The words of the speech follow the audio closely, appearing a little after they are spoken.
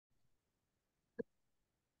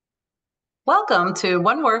Welcome to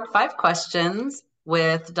One Work, Five Questions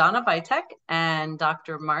with Donna Vitek and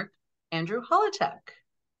Dr. Mark Andrew Holowchak.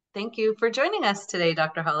 Thank you for joining us today,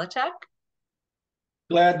 Dr. Holowchak.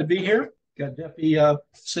 Glad to be here. Got Nephew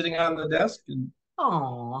sitting on the desk, and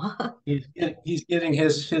Oh, he's getting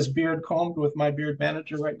his beard combed with my beard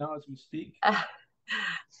manager right now as we speak, keeping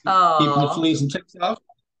the oh, fleas and ticks off.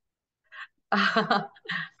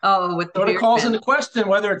 oh, with the Sort of beard calls man. into question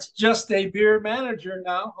whether it's just a beard manager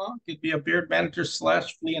now, huh? Could be a beard manager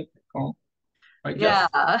slash flea and tick comb, right, Yeah,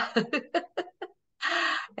 Jeff?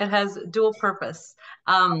 it has dual purpose.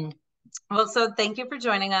 Um, well, so thank you for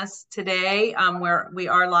joining us today. We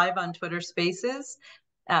are live on Twitter Spaces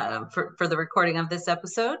for the recording of this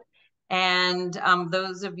episode. And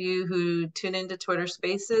those of you who tune into Twitter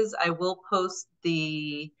Spaces, I will post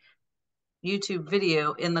the YouTube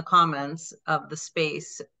video in the comments of the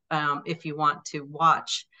space if you want to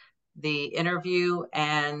watch the interview,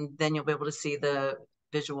 and then you'll be able to see the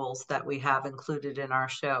visuals that we have included in our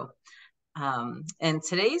show. And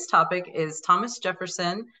today's topic is Thomas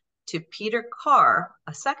Jefferson to Peter Carr,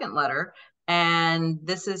 a second letter, and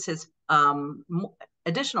this is his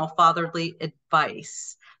additional fatherly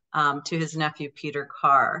advice to his nephew, Peter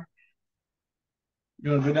Carr. You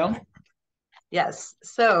want to go down? Yes.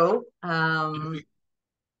 So,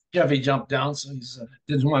 Jeffy jumped down, so he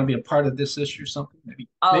didn't want to be a part of this issue or something. Maybe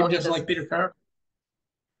oh, doesn't like Peter Carr.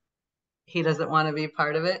 He doesn't want to be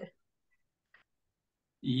part of it.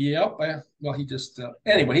 Yep. Well, he just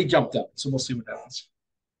anyway, he jumped up, so we'll see what happens.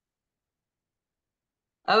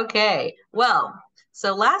 Okay. Well,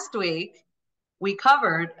 so last week we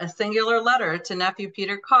covered a singular letter to nephew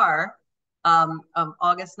Peter Carr of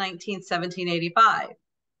August 19th, 1785,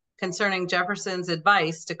 concerning Jefferson's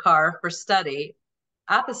advice to Carr for study,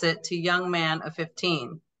 opposite to young man of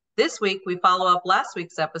 15. This week we follow up last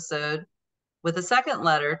week's episode with a second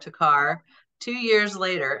letter to Carr 2 years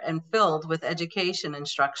later and filled with education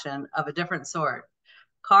instruction of a different sort.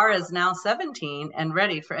 Carr is now 17 and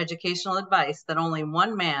ready for educational advice that only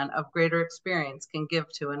one man of greater experience can give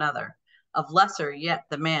to another. Of lesser yet,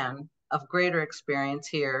 the man of greater experience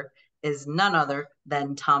here is none other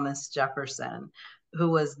than Thomas Jefferson,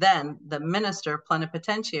 who was then the minister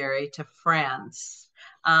plenipotentiary to France.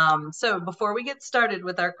 So before we get started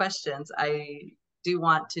with our questions, I do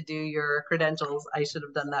want to do your credentials. I should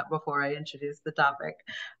have done that before I introduced the topic.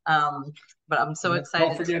 But I'm so excited.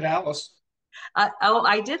 Don't forget Alice.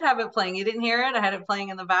 I did have it playing. You didn't hear it? I had it playing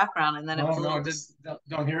in the background, and then it was a little.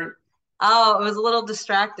 Don't hear it. Oh, it was a little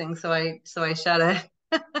distracting, so I shut it.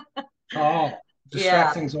 Oh,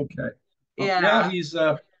 distracting's okay. Yeah. He's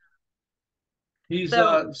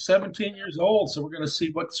 17 years old, so we're going to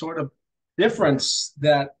see what sort of difference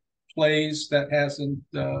that plays that hasn't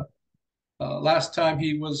last time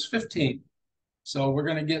he was 15. So we're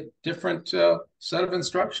going to get different set of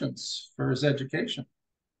instructions for his education.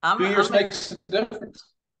 2 years makes a difference.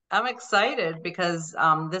 I'm excited because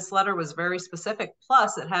this letter was very specific.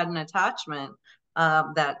 Plus, it had an attachment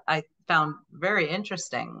that I found very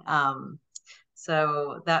interesting.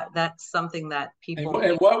 So that's something that people.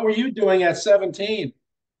 And what were you doing at 17?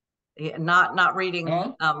 Not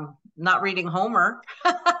reading not reading Homer.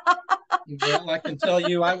 Well, I can tell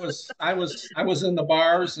you, I was in the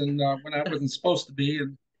bars and when I wasn't supposed to be,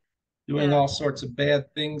 and doing all sorts of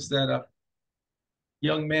bad things that a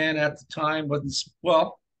young man at the time wasn't.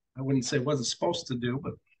 Well, I wouldn't say wasn't supposed to do,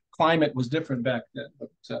 but climate was different back then. But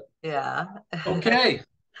yeah. Okay.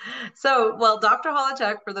 So, well, Dr.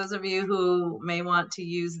 Holowchak, for those of you who may want to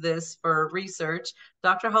use this for research,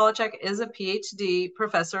 Dr. Holowchak is a PhD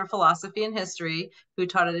professor of philosophy and history who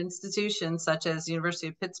taught at institutions such as University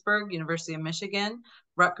of Pittsburgh, University of Michigan,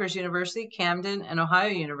 Rutgers University, Camden, and Ohio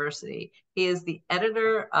University. He is the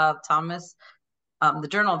editor of the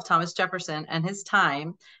Journal of Thomas Jefferson and His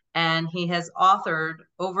Time, and he has authored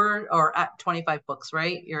at 25 books,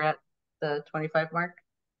 right? You're at the 25 mark?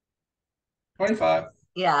 25.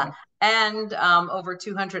 Yeah, and over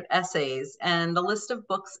 200 essays. And the list of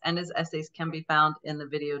books and his essays can be found in the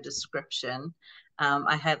video description.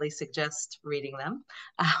 I highly suggest reading them.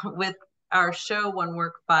 With our show, One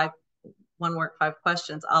Work, Five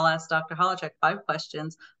Questions, I'll ask Dr. Holowchak 5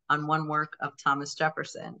 questions on one work of Thomas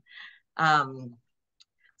Jefferson.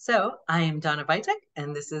 So I am Donna Vitek,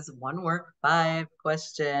 and this is One Work, 5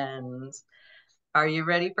 Questions. Are you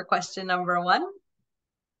ready for question number 1?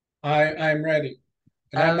 I'm ready.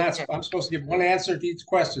 And okay. I'm supposed to give one answer to each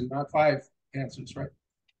question, not 5 answers, right?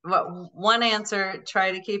 Well, one answer,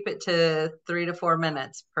 try to keep it to 3 to 4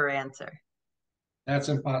 minutes per answer. That's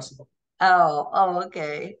impossible. Oh,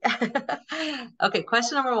 okay. Okay,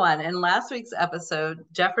 question number 1. In last week's episode,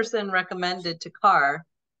 Jefferson recommended to Carr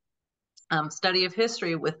study of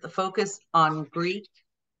history with the focus on Greek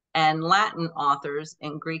and Latin authors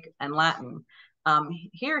in Greek and Latin.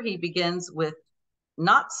 Here he begins with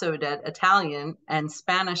not so dead Italian and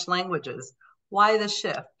Spanish languages. Why the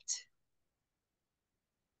shift?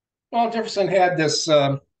 Well, Jefferson had this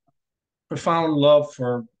profound love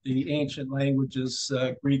for the ancient languages,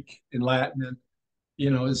 Greek and Latin. And,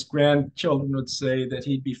 his grandchildren would say that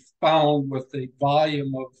he'd be found with a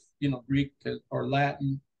volume of, Greek or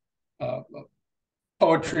Latin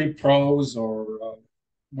poetry, prose, or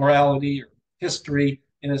morality or history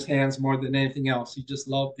in his hands more than anything else. He just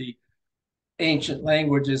loved the ancient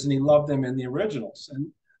languages and he loved them in the originals.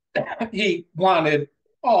 And he wanted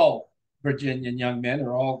all Virginian young men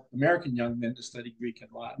or all American young men to study Greek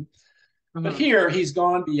and Latin. Mm-hmm. But here he's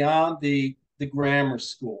gone beyond the grammar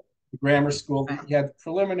school. The grammar school, you had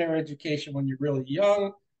preliminary education when you're really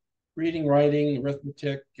young, reading, writing,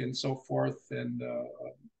 arithmetic, and so forth, and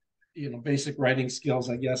basic writing skills,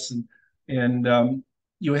 I guess. And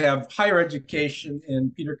you have higher education,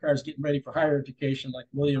 and Peter Carr's getting ready for higher education, like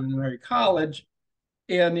William and Mary College.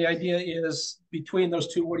 And the idea is, between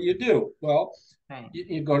those two, what do? Well,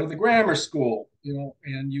 you go to the grammar school,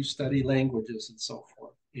 and you study languages and so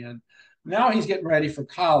forth. And now he's getting ready for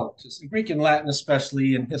college, Greek and Latin,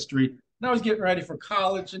 especially in history. Now he's getting ready for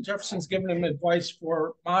college, and Jefferson's giving him advice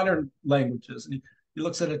for modern languages. And he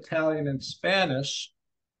looks at Italian and Spanish.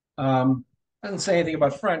 Doesn't say anything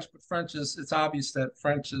about French, but it's obvious that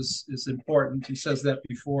French is important. He says that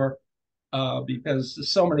before, because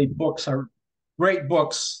so many great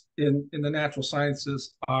books in the natural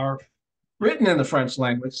sciences are written in the French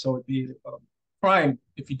language. So it'd be a crime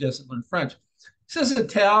if he doesn't learn French. He says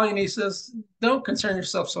Italian. He says, don't concern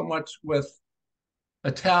yourself so much with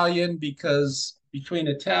Italian, because between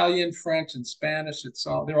Italian, French, and Spanish,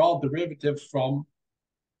 they're all derivative from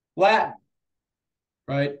Latin,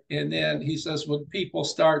 right? And then he says, when people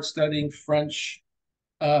start studying French,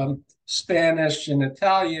 Spanish, and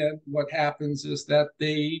Italian, what happens is that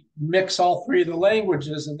they mix all three of the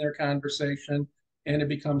languages in their conversation, and it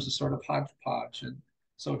becomes a sort of hodgepodge. And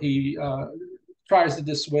so he tries to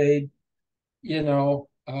dissuade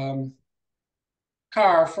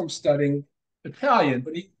Carr from studying Italian,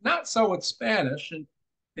 but not so with Spanish.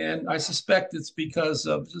 And I suspect it's because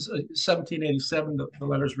of 1787, the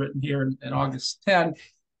letter's written here in August 10,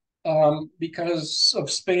 because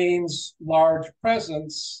of Spain's large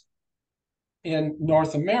presence in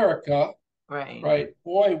North America. Right.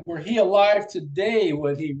 Boy, were he alive today,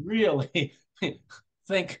 would he really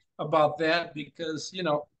think about that? Because,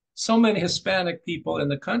 so many Hispanic people in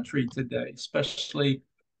the country today, especially,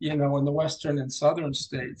 in the western and southern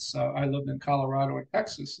states. I lived in Colorado and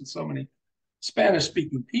Texas, and so many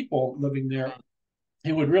Spanish-speaking people living there.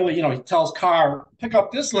 He would really, he tells Carr, pick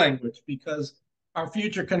up this language, because our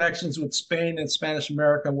future connections with Spain and Spanish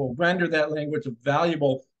America will render that language a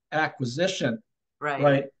valuable acquisition.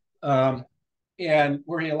 Right. And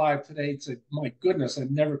were he alive today, he'd say, my goodness, I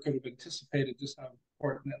never could have anticipated just how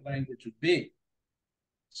important that language would be.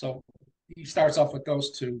 So he starts off with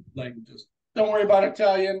those two languages. Don't worry about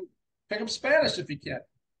Italian. Pick up Spanish if you can.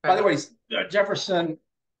 Right. By the way, Jefferson,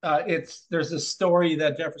 there's this story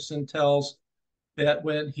that Jefferson tells that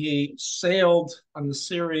when he sailed on the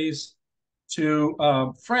series to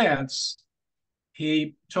France,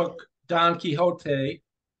 he took Don Quixote,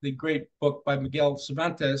 the great book by Miguel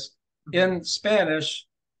Cervantes, in Spanish.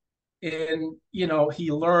 And, he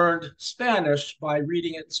learned Spanish by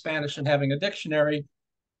reading it in Spanish and having a dictionary.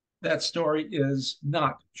 That story is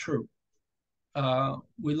not true.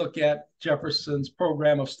 We look at Jefferson's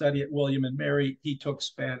program of study at William and Mary, he took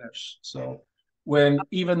Spanish. So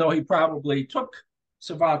even though he probably took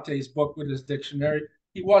Cervantes' book with his dictionary,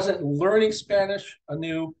 he wasn't learning Spanish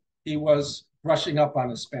anew, he was brushing up on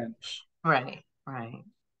his Spanish. Right.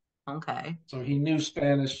 Okay. So he knew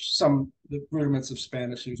Spanish, the rudiments of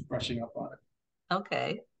Spanish, he was brushing up on it.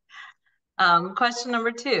 Okay. Question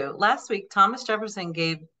number 2. Last week, Thomas Jefferson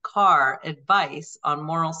gave Carr advice on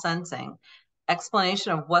moral sensing,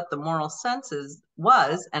 explanation of what the moral senses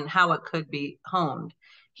was and how it could be honed.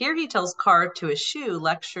 Here he tells Carr to eschew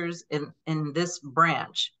lectures in this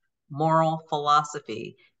branch, moral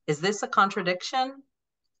philosophy. Is this a contradiction?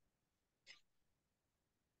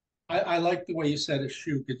 I like the way you said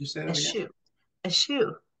eschew. Could you say that again?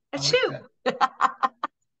 Eschew.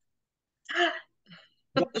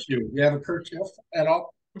 Bless you. You have a kerchief at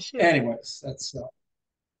all? Sure. Anyways, that's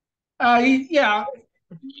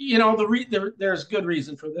there's good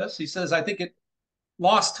reason for this. He says, I think it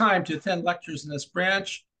lost time to attend lectures in this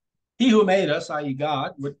branch. He who made us, i.e.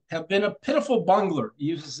 God, would have been a pitiful bungler. He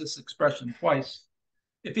uses this expression twice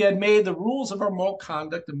if he had made the rules of our moral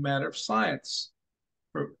conduct a matter of science.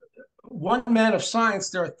 For one man of science,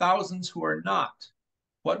 there are thousands who are not.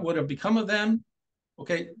 What would have become of them?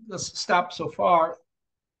 Okay, let's stop so far.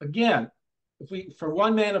 Again, for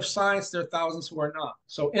one man of science, there are thousands who are not.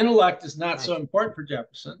 So intellect is not so important for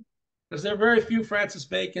Jefferson because there are very few Francis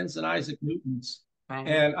Bacon's and Isaac Newton's,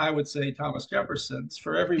 and I would say Thomas Jefferson's.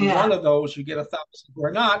 For every one of those, you get 1,000 who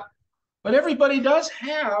are not. But everybody does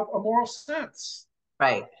have a moral sense.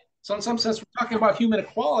 Right. So in some sense, we're talking about human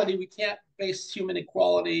equality. We can't base human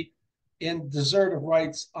equality in desert of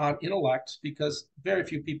rights on intellect because very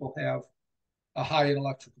few people have a high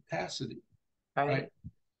intellectual capacity. Right.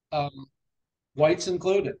 Whites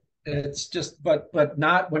included. It's just, but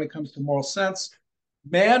not when it comes to moral sense.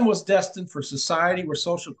 Man was destined for society. We're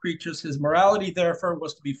social creatures. His morality, therefore,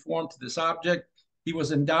 was to be formed to this object. He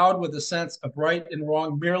was endowed with a sense of right and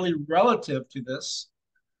wrong merely relative to this.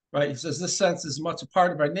 Right? He says this sense is much a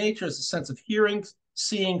part of our nature as a sense of hearing,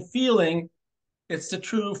 seeing, feeling. It's the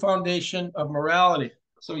true foundation of morality.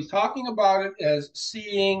 So he's talking about it as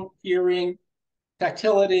seeing, hearing,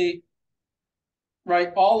 tactility,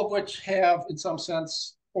 right? All of which have, in some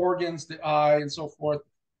sense, organs, the eye, and so forth.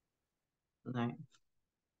 Right.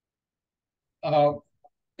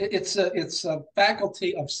 It's a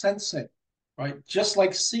faculty of sensing, right? Just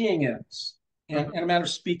like seeing is, and a matter of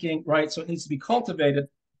speaking, right? So it needs to be cultivated.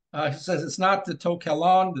 He says it's not the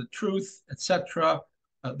tokelon, the truth, etc.,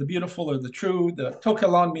 the beautiful or the true. The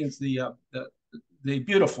tokelon means the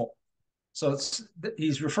beautiful. So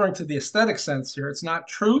he's referring to the aesthetic sense here. It's not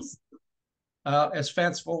truth, as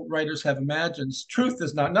fanciful writers have imagined. Truth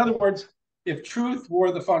is not. In other words, if truth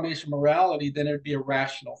were the foundation of morality, then it would be a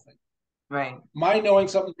rational thing. Right. My knowing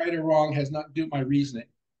something right or wrong has nothing to do with my reasoning,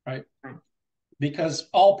 right? Because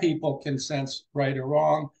all people can sense right or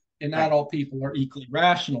wrong, and not all people are equally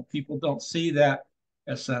rational. People don't see that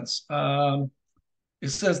as sense. It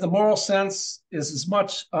says the moral sense is as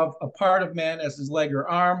much of a part of man as his leg or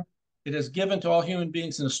arm. It is given to all human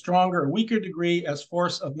beings in a stronger or weaker degree as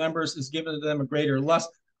force of members is given to them a greater or less.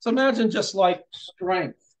 So imagine just like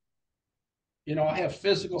strength. You know,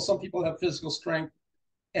 some people have physical strength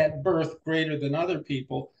at birth greater than other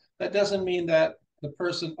people. That doesn't mean that the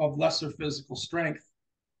person of lesser physical strength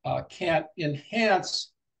can't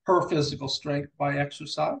enhance her physical strength by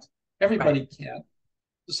exercise. Everybody can.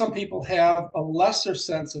 Some people have a lesser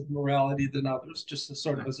sense of morality than others, just as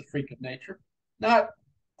sort of as a freak of nature. Not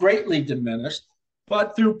greatly diminished,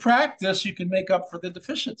 but through practice, you can make up for the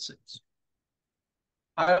deficiencies.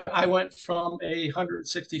 I went from a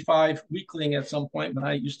 165 weakling at some point when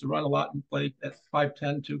I used to run a lot and play at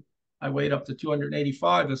 5'10" to I weighed up to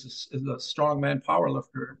 285 as a strongman power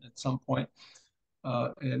lifter at some point,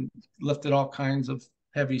 and lifted all kinds of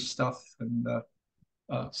heavy stuff. And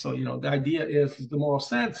so, you know, the idea is the moral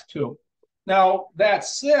sense too. Now, that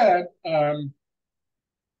said,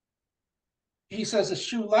 he says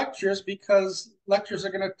eschew lectures because lectures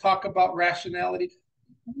are going to talk about rationality.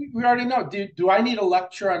 We already know. Do I need a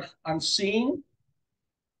lecture on seeing?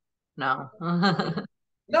 No.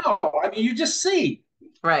 No, I mean, you just see.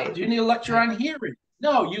 Right. Do you need a lecture on hearing?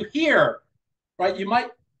 No, you hear, right? You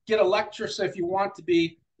might get a lecture, so if you want to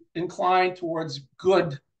be inclined towards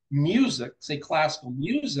good music, say classical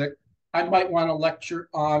music, I might want a lecture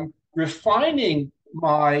on refining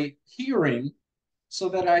my hearing so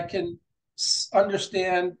that I can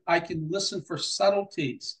understand, I can listen for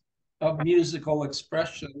subtleties of musical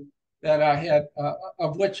expression that I had,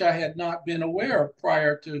 of which I had not been aware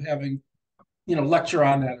prior to having, you know, lecture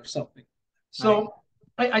on that or something. So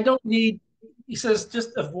I don't need, he says,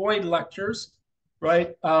 just avoid lectures,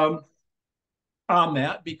 right, on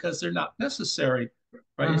that because they're not necessary,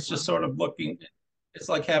 right? It's just sort of looking, it's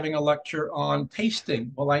like having a lecture on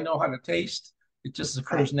tasting. Well, I know how to taste. It just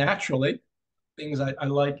occurs naturally. Things I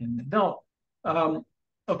like and don't.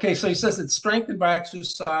 Okay, so he says it's strengthened by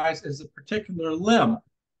exercise as a particular limb.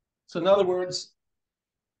 So in other words,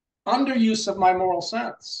 underuse of my moral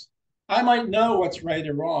sense. I might know what's right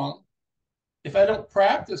or wrong. If I don't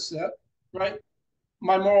practice it, right,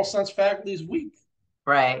 my moral sense faculty is weak.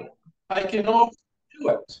 Right. I can overdo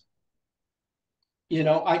it. You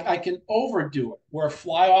know, I can overdo it, where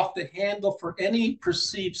fly off the handle for any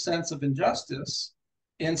perceived sense of injustice.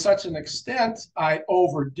 In such an extent, I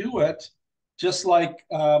overdo it, just like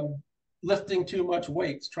lifting too much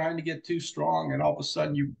weights, trying to get too strong, and all of a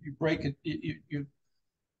sudden you break it, you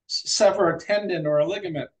sever a tendon or a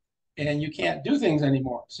ligament, and you can't do things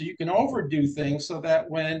anymore. So you can overdo things so that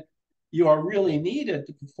when you are really needed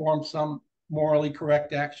to perform some morally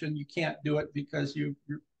correct action, you can't do it because you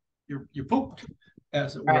pooped,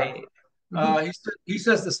 as it were. Mhm. He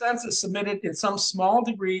says the sense is submitted in some small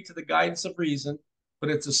degree to the guidance of reason, but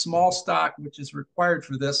it's a small stock which is required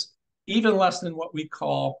for this, even less than what we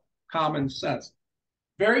call common sense.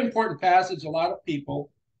 Very important passage. A lot of people,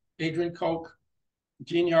 Adrian Koch,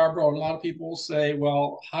 Gene Yarbrough, and a lot of people will say,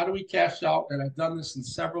 well, how do we cash out? And I've done this in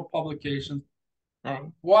several publications. Right.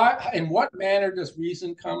 Why, in what manner does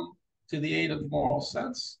reason come to the aid of the moral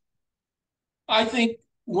sense? I think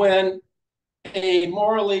when a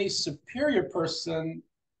morally superior person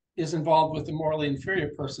is involved with a morally inferior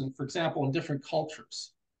person, for example, in different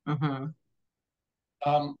cultures. Mm-hmm.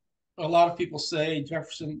 A lot of people say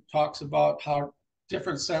Jefferson talks about how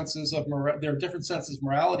different senses of there are different senses of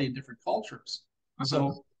morality in different cultures. Mm-hmm.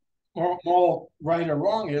 So moral right or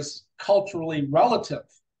wrong is culturally relative.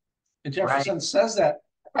 And Right. Jefferson says that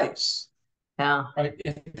twice. Yeah. Right?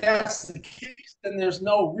 If that's the case, then there's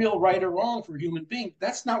no real right or wrong for a human being.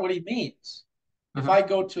 That's not what he means. If Mm-hmm. I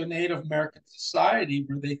go to a Native American society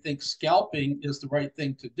where they think scalping is the right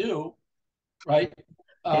thing to do, right?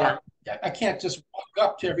 Uh, Yeah. I can't just walk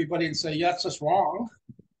up to everybody and say, yeah, that's just wrong.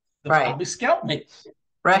 They'll Right. probably scalp me. I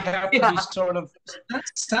Right. have to be Yeah. sort of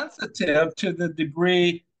sensitive to the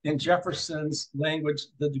degree, in Jefferson's language,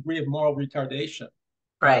 the degree of moral retardation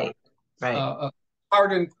that Right. Right. a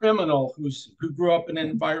hardened criminal who grew up in an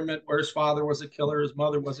environment where his father was a killer, his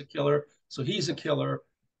mother was a killer, so he's a killer.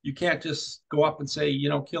 You can't just go up and say,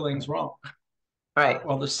 killing's wrong. Right.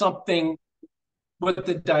 Well, there's something with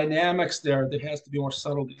the dynamics there that has to be more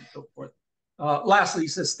subtlety and so forth. Lastly, he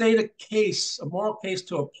says, state a moral case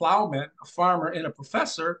to a plowman, a farmer, and a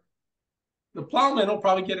professor. The plowman will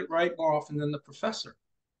probably get it right more often than the professor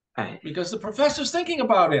Right. because the professor's thinking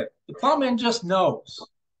about it. The plowman just knows.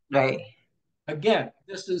 Right. Again,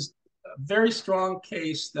 this is a very strong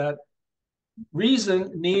case that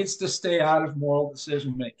reason needs to stay out of moral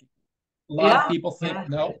decision making. A lot of Yeah. people think Yeah.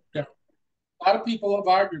 no. A lot of people have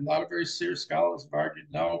argued, a lot of very serious scholars have argued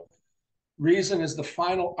no. Reason is the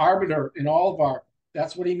final arbiter in all of our.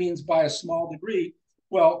 That's what he means by a small degree.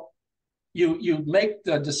 Well, you make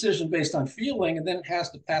the decision based on feeling, and then it has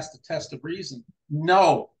to pass the test of reason.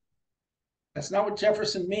 No, that's not what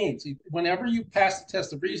Jefferson means. Whenever you pass the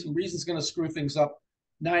test of reason, reason's going to screw things up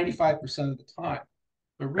 95% of the time.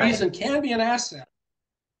 But Right. reason can be an asset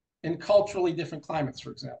in culturally different climates,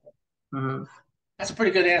 for example. Mm-hmm. That's a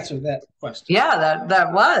pretty good answer to that question. Yeah,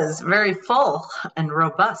 that was very full and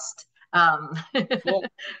robust. Um, Full,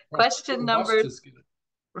 question number robust is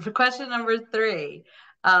good. question number 3.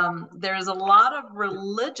 There's a lot of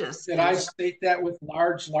religious Did I state that with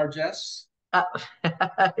largesse? uh,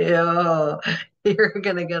 you're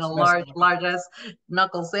gonna get a Just messing with you. largest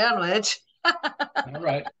knuckle sandwich. All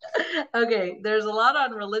right. Okay, there's a lot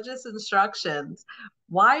on religious instructions.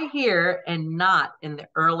 Why here and not in the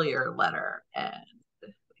earlier letter? And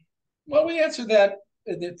Well, we answered that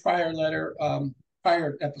in the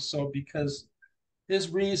prior episode, because his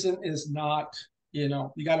reason is not, you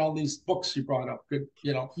got all these books you brought up. Good,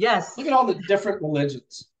 yes, look at all the different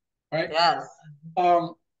religions, right? yes,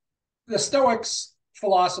 Um, the Stoics,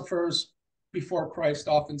 philosophers before Christ,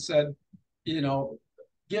 often said, you know,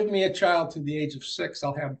 give me a child to the age of 6,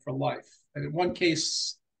 I'll have him for life. And in one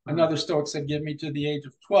case, another Stoic said, give me to the age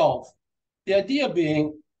of 12. The idea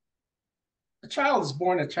being, a child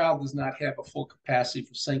does not have a full capacity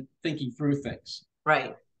for thinking through things.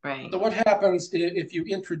 right, right, So what happens if you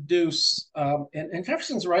introduce, and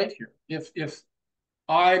Jefferson's right here, if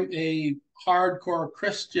I'm a hardcore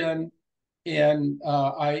Christian and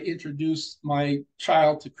I introduce my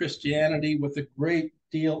child to Christianity with a great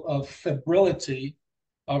deal of febrility,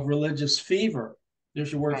 of religious fever.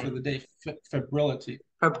 There's your word for right. the day, febrility.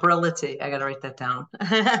 Probability. I gotta write that down.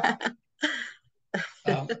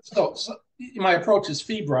 So my approach is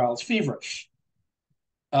febrile, it's feverish.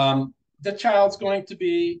 The child's going to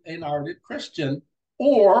be an ardent Christian,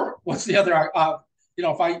 or what's the other?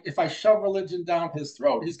 If I shove religion down his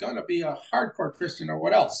throat, he's going to be a hardcore Christian, or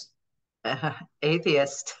what else?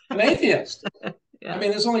 Atheist. An atheist. I Yeah.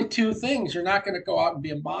 mean, there's only two things. You're not going to go out and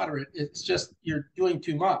be a moderate. It's just you're doing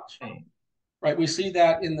too much, Right. right? We see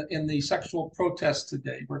that in the sexual protests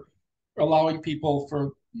today. We're allowing people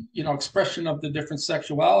for expression of the different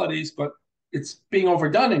sexualities, but it's being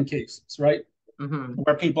overdone in cases, right? Mm-hmm.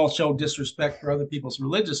 Where people show disrespect for other people's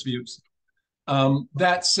religious views.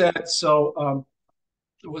 That said,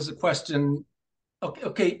 there was a question.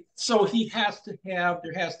 Okay, so there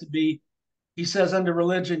has to be, he says, under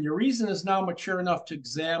religion, your reason is now mature enough to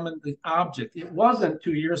examine the object. It wasn't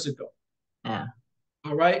 2 years ago. Yeah.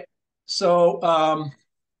 All right. So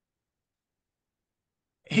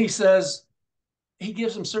he says, he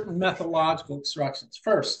gives them certain methodological instructions.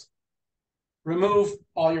 First, remove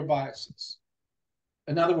all your biases.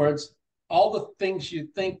 In other words, all the things you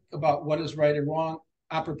think about what is right and wrong,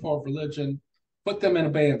 apropos of religion, put them in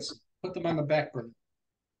abeyance, put them on the back burner.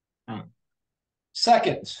 Right.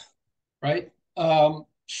 Second, right?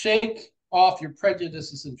 Shake off your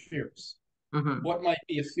prejudices and fears. Mm-hmm. What might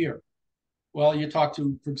be a fear? Well, you talk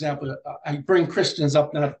to, for example, I bring Christians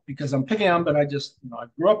up not because I'm picking on, but I just, I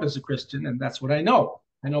grew up as a Christian, and that's what I know.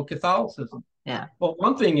 I know Catholicism. Yeah. Well,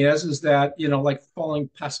 one thing is that, like following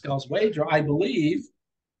Pascal's wager, I believe,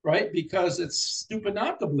 right? Because it's stupid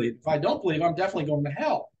not to believe. If I don't believe, I'm definitely going to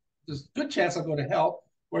hell. There's a good chance I'll go to hell.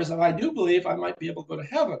 Whereas if I do believe, I might be able to go to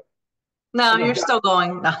heaven. No, you're still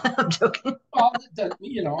going. No, I'm joking. Well,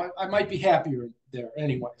 I might be happier there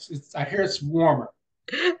anyways. I hear it's warmer.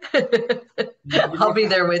 I'll be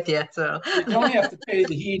there with you. So you don't have to pay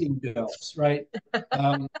the heating bills, right?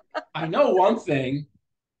 I know one thing,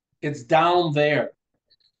 it's down there.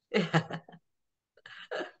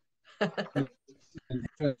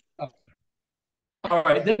 All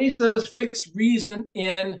right, then he says, fix reason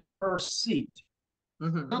in her seat.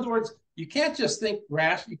 Mm-hmm. In other words, you can't just think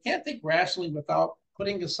rationally. You can't think rationally without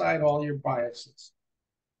putting aside all your biases.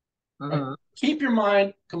 Mm-hmm. Right? Keep your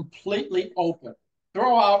mind completely open.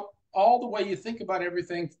 Throw out all the way you think about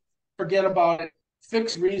everything. Forget about it.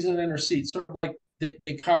 Fix reason in her seat. Sort of like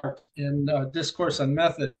Descartes in Discourse on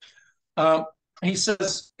Method. He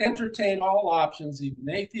says, entertain all options, even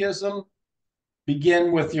atheism.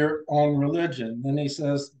 Begin with your own religion. Then he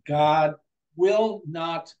says, God will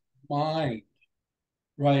not mind,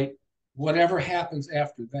 right? Whatever happens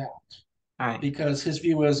after that. All right. Because his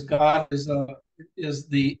view is God is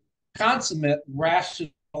the consummate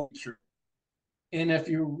rational nature. And if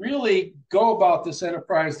you really go about this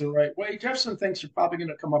enterprise the right way, Jefferson thinks you're probably going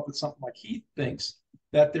to come up with something like he thinks,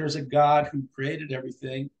 that there's a God who created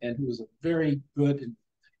everything and who is a very good and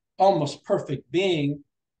almost perfect being,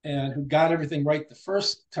 and who got everything right the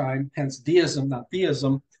first time, hence deism, not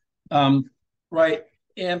theism, right?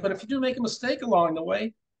 But if you do make a mistake along the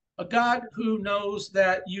way, a God who knows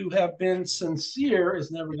that you have been sincere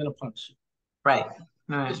is never going to punish you. Right.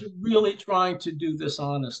 Because you're really trying to do this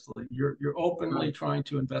honestly. You're openly trying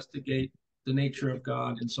to investigate the nature of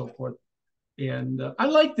God and so forth. And I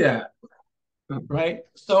like that, right?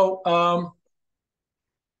 So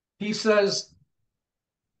he says,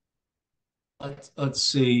 let's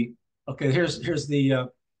see. Okay, here's the.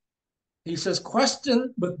 He says,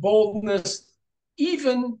 question with boldness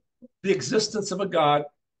even the existence of a God,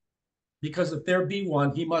 because if there be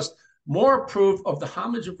one, he must more approve of the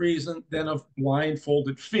homage of reason than of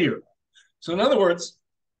blindfolded fear. So in other words,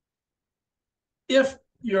 if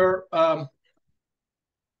you're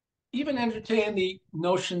even entertain the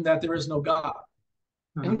notion that there is no God,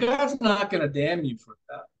 and God's not going to damn you for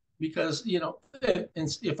that, because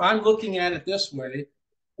if I'm looking at it this way,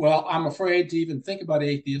 well, I'm afraid to even think about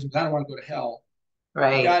atheism because I don't want to go to hell.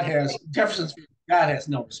 Right. Jefferson's view, God has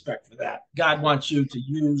no respect for that. God wants you to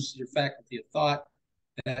use your faculty of thought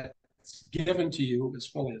that's given to you as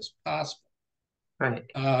fully as possible. Right.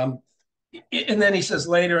 And then he says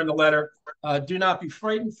later in the letter, do not be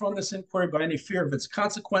frightened from this inquiry by any fear of its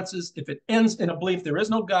consequences. If it ends in a belief there is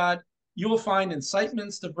no God, you will find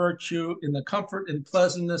incitements to virtue in the comfort and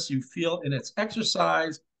pleasantness you feel in its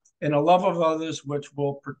exercise and a love of others which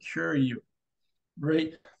will procure you.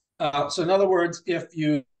 Right? So in other words, if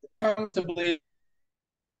you come to believe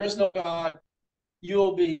there is no God,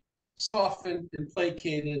 you'll be softened and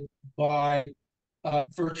placated by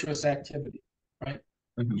virtuous activity, right?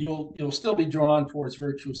 Mm-hmm. You'll still be drawn towards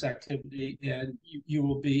virtuous activity, and you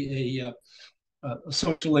will be a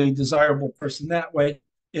socially desirable person that way.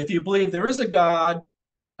 If you believe there is a God,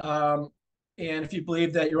 and if you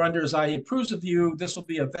believe that you're under his eye, he approves of you, this will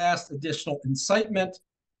be a vast additional incitement.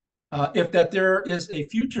 If that there is a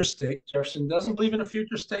future state, Jefferson doesn't believe in a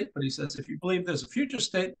future state, but he says if you believe there's a future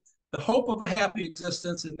state, the hope of a happy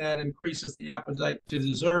existence in that increases the appetite to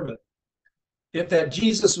deserve it. If that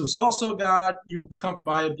Jesus was also God, you come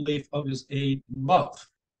by a belief of his aid and love.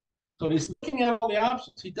 So he's looking at all the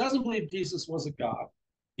options. He doesn't believe Jesus was a God.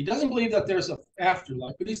 He doesn't believe that there's an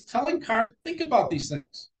afterlife, but he's telling Carr, think about these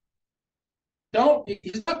things.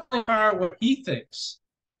 He's not telling Carr what he thinks.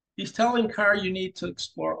 He's telling Carr you need to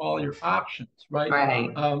explore all your options, right?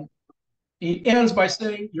 Right. He ends by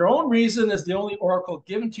saying, your own reason is the only oracle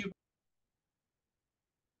given to you.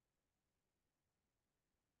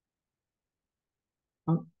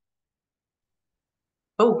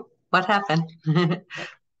 Oh, what happened?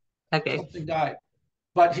 Okay. Something died.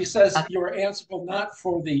 But he says you are answerable not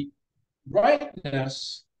for the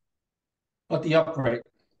rightness, but the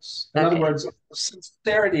uprightness. In other words,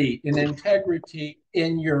 sincerity and integrity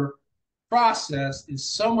in your process is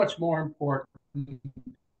so much more important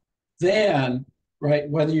than, right,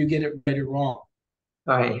 whether you get it right or wrong.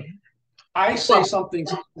 Right. I say something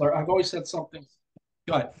similar. I've always said something.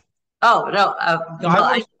 Go ahead. Oh, no. No,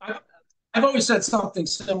 I've always said something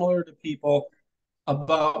similar to people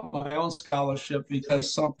about my own scholarship,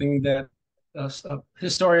 because something that a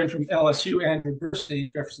historian from LSU, Andrew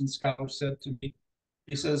Bursey, Jefferson scholar, said to me.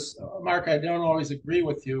 He says, Mark, I don't always agree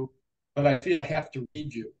with you, but I feel I have to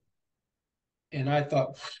read you. And I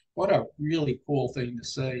thought, what a really cool thing to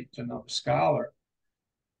say to another scholar.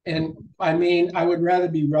 And I mean, I would rather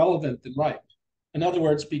be relevant than right. In other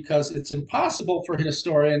words, because it's impossible for a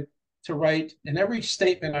historian to write, and every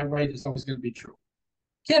statement I write is always going to be true.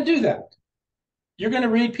 Can't do that. You're going to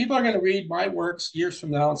read, people are going to read my works years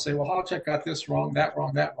from now and say, well, Holowchak got this wrong, that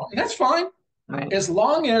wrong, that wrong. And that's fine. Right. As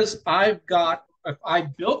long as if I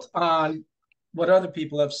built on what other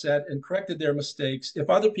people have said and corrected their mistakes, if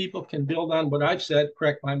other people can build on what I've said,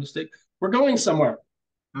 correct my mistake, we're going somewhere.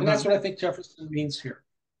 And that's what I think Jefferson means here.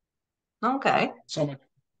 Okay. So much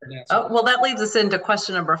for that. Well, that leads us into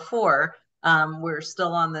question number 4. We're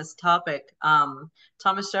still on this topic.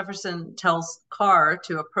 Thomas Jefferson tells Carr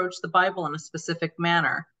to approach the Bible in a specific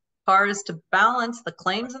manner. Carr is to balance the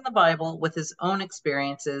claims in the Bible with his own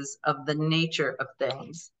experiences of the nature of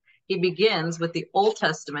things. He begins with the Old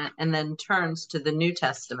Testament and then turns to the New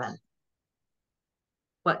Testament.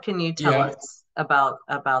 What can you tell us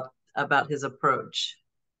about his approach?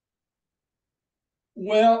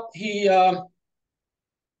 Well, he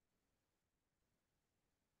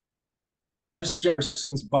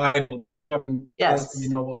Jefferson's Bible. Yes.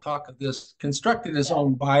 We'll talk of this. Constructed his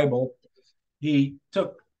own Bible. He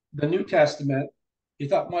took the New Testament. He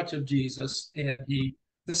thought much of Jesus, and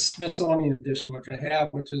this Smithsonian edition, which I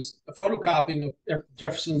have, which is a photocopying of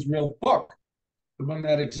Jefferson's real book, the one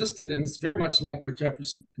that existed, and it's very much like what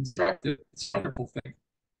Jefferson constructed. It's a wonderful thing.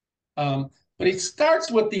 But he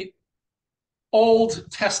starts with the Old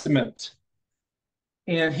Testament.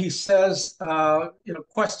 And he says,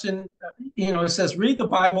 question, he says, read the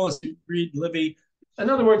Bible as you read Livy. In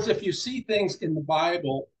other words, if you see things in the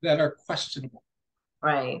Bible that are questionable,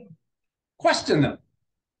 right, question them,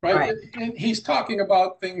 right? And he's talking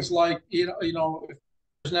about things like, if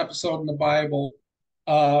there's an episode in the Bible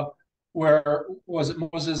where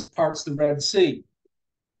Moses parts the Red Sea.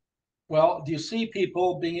 Well, do you see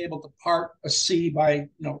people being able to part a sea by,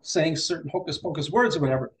 saying certain hocus pocus words or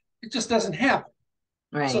whatever? It just doesn't happen.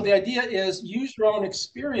 Right. So the idea is use your own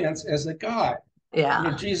experience as a guide.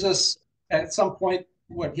 Yeah. Jesus, at some point,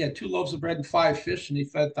 he had 2 loaves of bread and 5 fish, and he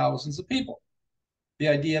fed thousands of people. The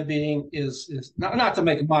idea being is not to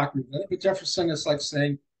make a mockery of it, but Jefferson is like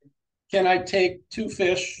saying, can I take 2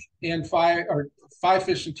 fish and 5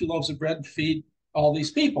 fish and 2 loaves of bread and feed all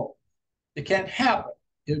these people? It can't happen.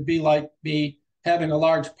 It would be like me having a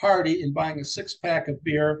large party and buying a 6-pack of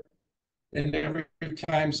beer, and every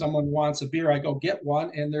time someone wants a beer, I go get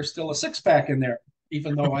one, and there's still a 6-pack in there,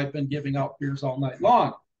 even though I've been giving out beers all night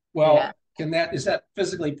long. Well, is that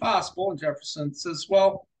physically possible? And Jefferson says,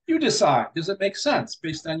 well, you decide. Does it make sense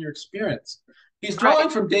based on your experience? He's drawing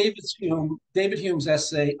from David Hume's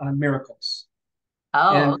essay on miracles.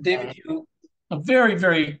 David Hume, a very,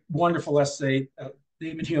 very wonderful essay.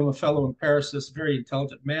 David Hume, a fellow empiricist, very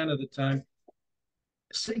intelligent man at the time,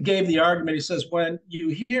 gave the argument. He says, when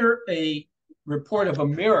you hear a report of a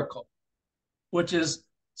miracle, which is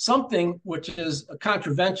something which is a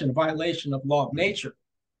contravention, a violation of law of nature,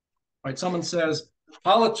 right? Someone says,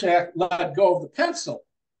 Holowchak let go of the pencil,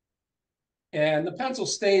 and the pencil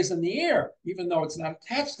stays in the air, even though it's not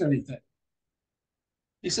attached to anything.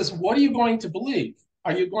 He says, what are you going to believe?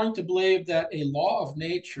 Are you going to believe that a law of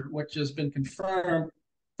nature, which has been confirmed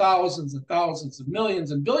thousands and thousands of millions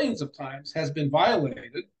and billions of times, has been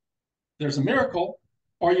violated? There's a miracle.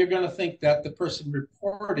 Or you're going to think that the person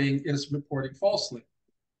reporting is reporting falsely.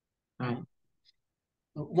 A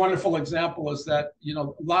wonderful example is that, a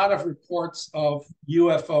lot of reports of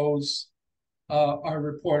UFOs are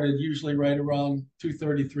reported usually right around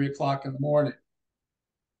 2:30, 3 o'clock in the morning.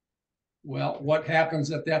 Well, what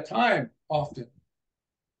happens at that time often?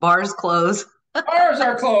 Bars close. Bars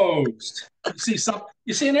are closed.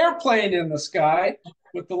 You see an airplane in the sky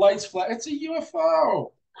with the lights flat. It's a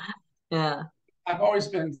UFO. Yeah. I've always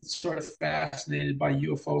been sort of fascinated by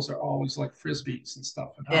UFOs. Are always like frisbees and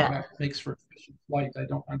stuff, and how that makes for efficient flight. I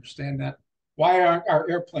don't understand that. Why aren't our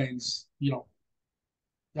airplanes,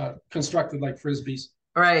 constructed like frisbees?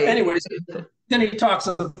 Right. Anyways, then he talks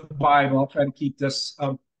of the Bible. I'll try to keep this.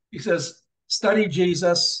 He says, study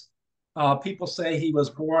Jesus. People say he was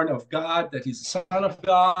born of God, that he's the son of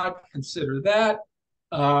God. Consider that.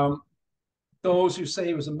 Those who say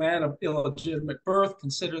he was a man of illegitimate birth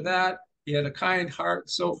consider that. He had a kind heart, and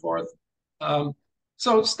so forth. Um,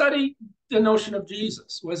 so study the notion of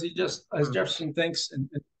Jesus. Was he just, as Jefferson thinks, and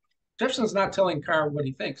Jefferson's not telling Carr what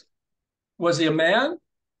he thinks. Was he a man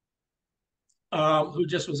who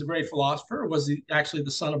just was a great philosopher? Or was he actually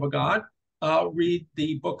the son of a god? Read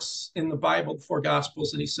the books in the Bible, the four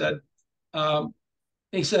Gospels, and he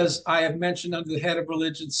says, I have mentioned under the head of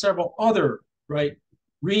religion several other, right?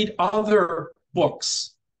 Read other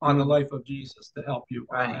books on the life of Jesus to help you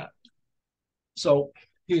on that. So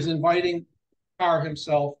he's inviting Carr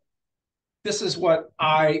himself. This is what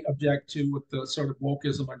I object to with the sort of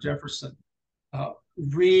wokeism on Jefferson.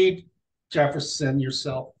 Read Jefferson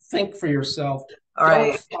yourself. Think for yourself.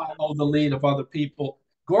 Don't follow the lead of other people.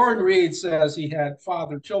 Gordon Reed says he had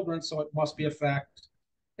fathered children, so it must be a fact.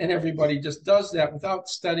 And everybody just does that without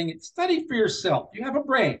studying it. Study for yourself. You have a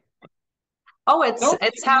brain. Oh,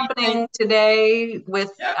 it's happening today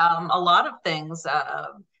with a lot of things.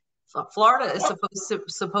 Florida is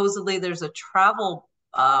supposedly there's a travel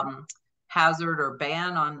hazard or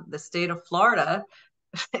ban on the state of Florida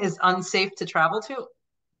is unsafe to travel to.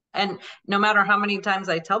 And no matter how many times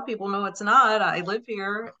I tell people, no, it's not. I live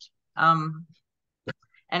here.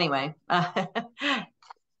 Anyway.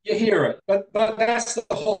 You hear it, but that's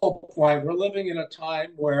the whole point. We're living in a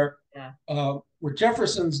time where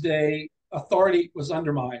Jefferson's day authority was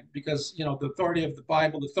undermined because the authority of the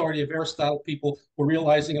Bible, the authority of Aristotle, people were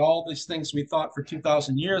realizing all these things we thought for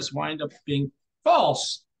 2,000 years wind up being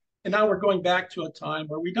false. And now we're going back to a time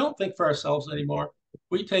where we don't think for ourselves anymore.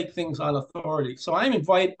 We take things on authority. So I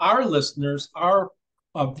invite our listeners, our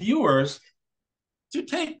viewers, to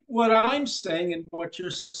take what I'm saying and what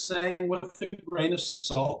you're saying with a grain of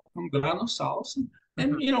salt, and go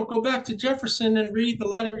back to Jefferson and read the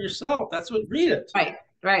letter yourself. That's what, read it.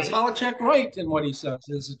 Right. Is Holowchak right in what he says,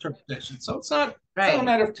 his interpretation? So it's not a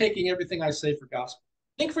matter of taking everything I say for gospel.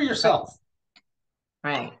 Think for yourself.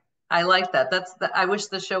 Right. I like that. I wish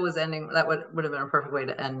the show was ending. That would have been a perfect way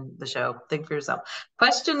to end the show. Think for yourself.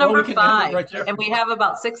 Question number 5. Right, and we have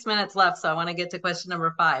about 6 minutes left, so I want to get to question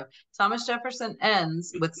number 5. Thomas Jefferson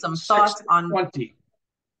ends with some thoughts on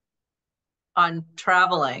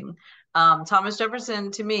traveling. Thomas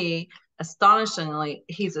Jefferson, to me, astonishingly,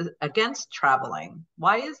 he's against traveling.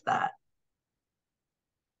 Why is that?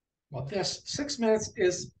 Well, this 6 minutes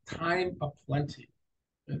is time aplenty.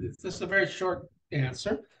 This is a very short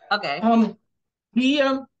answer. Okay. He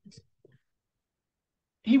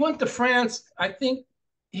went to France. I think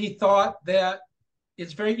he thought that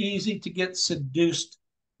it's very easy to get seduced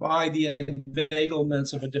by the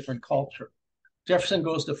inveiglements of a different culture. Jefferson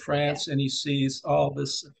goes to France and he sees all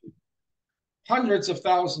this, hundreds of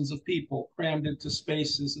thousands of people crammed into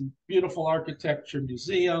spaces and beautiful architecture,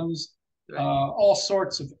 museums, all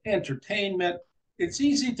sorts of entertainment. It's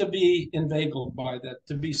easy to be inveigled by that,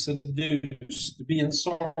 to be seduced, to be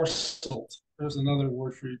ensorcelled. There's another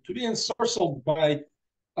word for you. To be ensorcelled by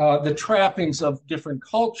the trappings of different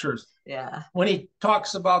cultures. Yeah. When he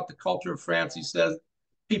talks about the culture of France, he says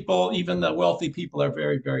people, even the wealthy people, are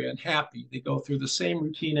very, very unhappy. They go through the same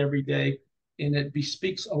routine every day, and it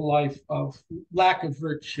bespeaks a life of lack of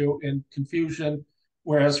virtue and confusion.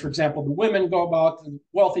 Whereas, for example, the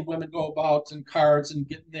wealthy women go about in cards and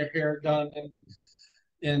getting their hair done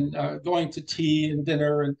and going to tea and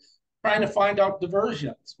dinner and trying to find out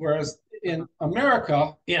diversions. Whereas in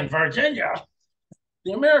America, in Virginia,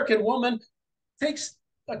 the American woman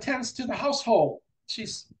attends to the household. She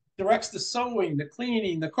directs the sewing, the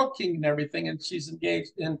cleaning, the cooking, and everything, and she's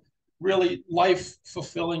engaged in really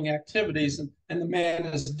life-fulfilling activities. And the man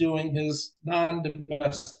is doing his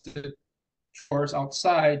non-domestic chores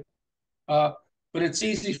outside. But it's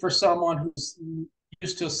easy for someone who's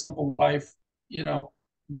used to a simple life,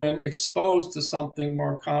 been exposed to something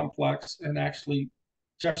more complex and actually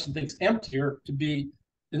Jefferson thinks emptier, to be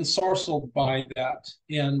ensorcelled by that.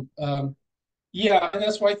 And and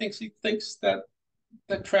that's why he thinks that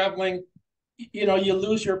traveling, you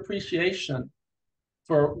lose your appreciation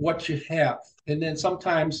for what you have. And then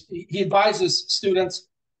sometimes he advises students,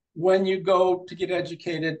 when you go to get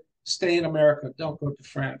educated, stay in America. Don't go to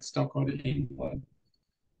France. Don't go to England.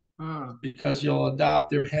 Because you'll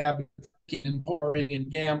adopt their habits and pouring and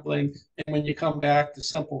gambling. And when you come back, the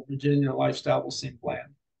simple Virginia lifestyle will seem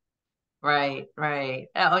bland. Right.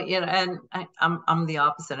 Oh, and I'm the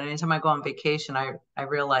opposite. Anytime I go on vacation, I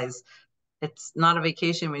realize it's not a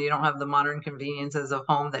vacation when you don't have the modern conveniences of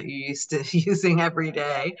home that you're used to using every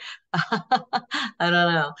day. I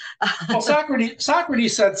don't know. Well,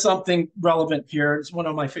 Socrates said something relevant here. It's one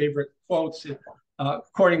of my favorite quotes.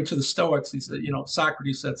 according to the Stoics, he said,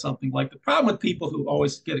 Socrates said something like the problem with people who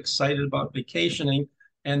always get excited about vacationing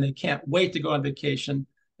and they can't wait to go on vacation.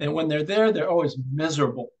 And when they're there, they're always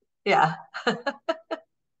miserable. Yeah.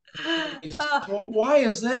 Well, why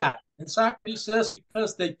is that? And Socrates says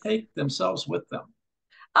because they take themselves with them.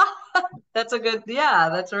 That's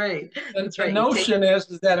that's right. And That's the right. notion is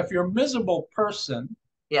that if you're a miserable person,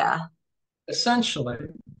 yeah, essentially,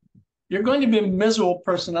 you're going to be a miserable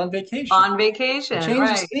person on vacation. on A vacation, change of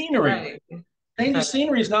right? scenery. Right. Change of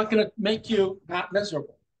scenery is not going to make you not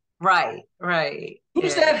miserable. Right. Right.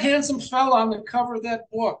 Who's that handsome fella on the cover of that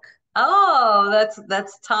book? Oh,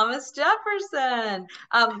 that's Thomas Jefferson.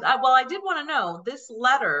 Well, I did want to know this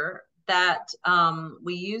letter that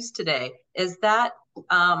we used today. Is that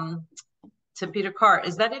to Peter Carr?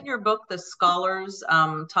 Is that in your book, The Scholars,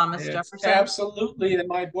 Thomas It's Jefferson? absolutely in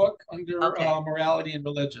my book under morality and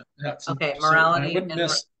religion. That's okay, so morality. I wouldn't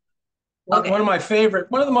miss. Okay. One of my favorite,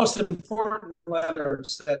 one of the most important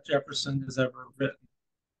letters that Jefferson has ever written,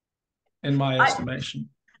 in my estimation.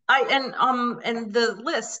 And the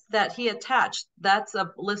list that he attached, that's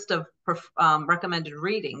a list of recommended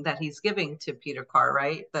reading that he's giving to Peter Carr,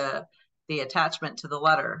 right? The attachment to the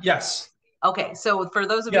letter. Yes. Okay, so for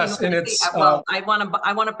those of you who and it's I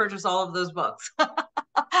want to purchase all of those books.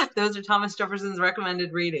 Those are Thomas Jefferson's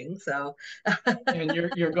recommended readings. So, and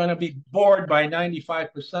you're going to be bored by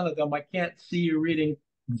 95% of them. I can't see you reading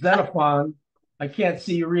Xenophon. I can't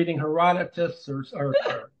see you reading Herodotus or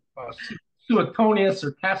Suetonius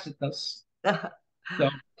or Tacitus. So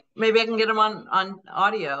maybe I can get them on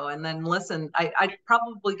audio and then listen. I'd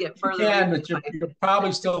probably get further. But you'll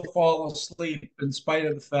probably still fall asleep in spite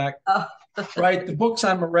of the fact. Right. The books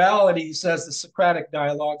on morality, he says the Socratic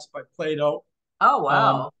Dialogues by Plato.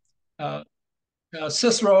 Oh, wow.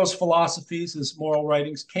 Cicero's Philosophies, his moral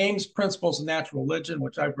writings, Kane's Principles of Natural Religion,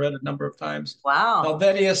 which I've read a number of times. Wow.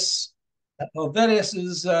 Helvetius's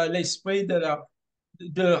L'Esprit de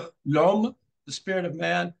l'Homme, The Spirit of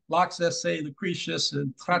Man, Locke's essay, Lucretius,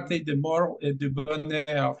 and Traité de Mort et du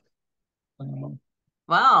Bonheur.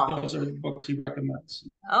 Wow. Those are the books he recommends.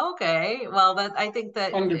 Okay. Well, I think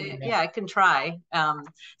that, I can try.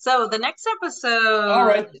 So the next episode. All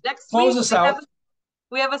right. Next Close week, us out.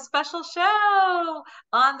 We have a special show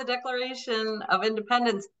on the Declaration of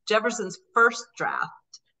Independence, Jefferson's first draft.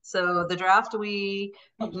 So the draft we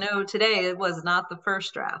know today was not the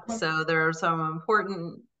first draft. So there's some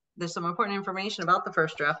important information about the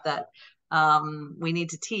first draft that we need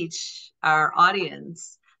to teach our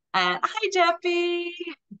audience. And hi, Jeffy.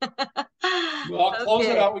 Well, I'll close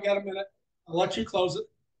it out. We got a minute. I'll let you close it.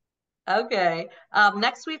 Okay.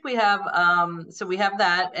 Next week we have we have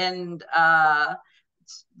that, and our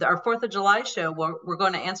 4th of July show, we're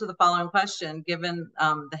going to answer the following question. Given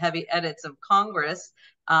the heavy edits of Congress,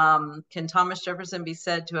 can Thomas Jefferson be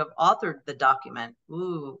said to have authored the document?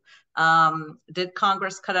 Ooh. Did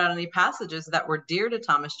Congress cut out any passages that were dear to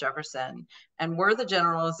Thomas Jefferson? And were the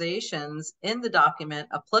generalizations in the document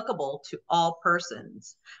applicable to all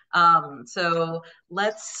persons? So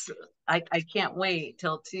I can't wait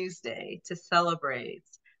till Tuesday to celebrate.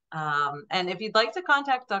 And if you'd like to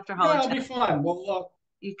contact Dr. Holowchak, that'll be fun. Well,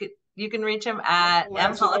 you can reach him at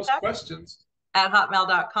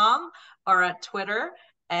mholowchak@hotmail.com or at Twitter.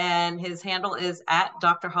 And his handle is at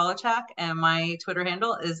Dr. Holowchak, and my Twitter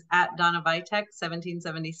handle is at Donna Vitek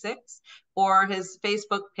 1776, or his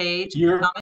Facebook page,